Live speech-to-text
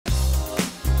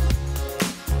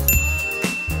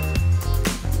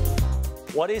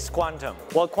What is quantum?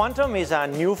 Well, quantum is a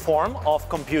new form of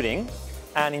computing,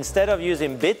 and instead of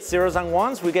using bits, zeros and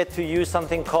ones, we get to use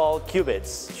something called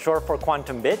qubits, short for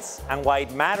quantum bits. And why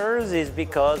it matters is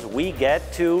because we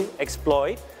get to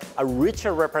exploit a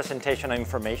richer representation of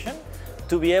information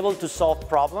to be able to solve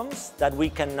problems that we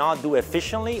cannot do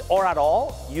efficiently or at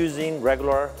all using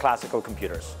regular classical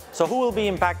computers. So who will be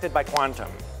impacted by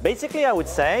quantum? Basically, I would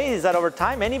say is that over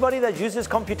time, anybody that uses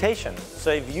computation. So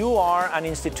if you are an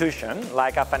institution,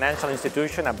 like a financial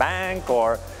institution, a bank,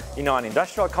 or an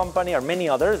industrial company, or many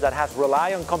others that has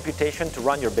relied on computation to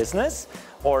run your business,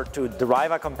 or to derive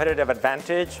a competitive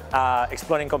advantage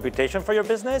exploiting computation for your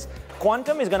business,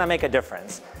 quantum is going to make a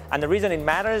difference. And the reason it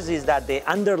matters is that the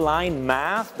underlying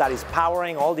math that is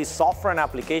powering all these software and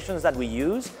applications that we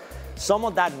use, some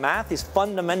of that math is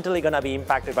fundamentally going to be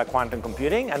impacted by quantum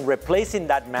computing, and replacing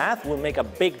that math will make a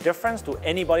big difference to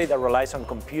anybody that relies on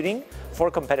computing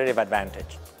for competitive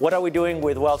advantage. What are we doing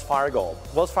with Wells Fargo?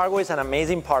 Wells Fargo is an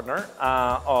amazing partner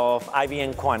of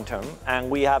IBM Quantum, and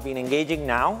we have been engaging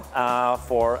now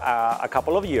for a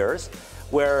couple of years,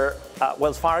 where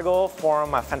Wells Fargo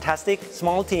form a fantastic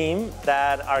small team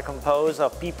that are composed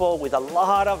of people with a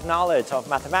lot of knowledge of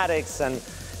mathematics and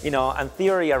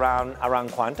theory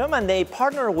around quantum, and they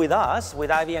partner with us, with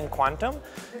IBM Quantum,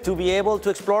 to be able to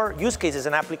explore use cases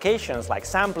and applications like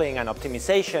sampling and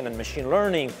optimization and machine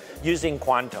learning using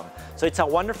quantum. So it's a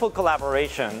wonderful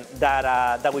collaboration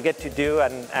that we get to do,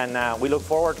 and we look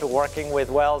forward to working with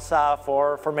Wells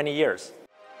for many years.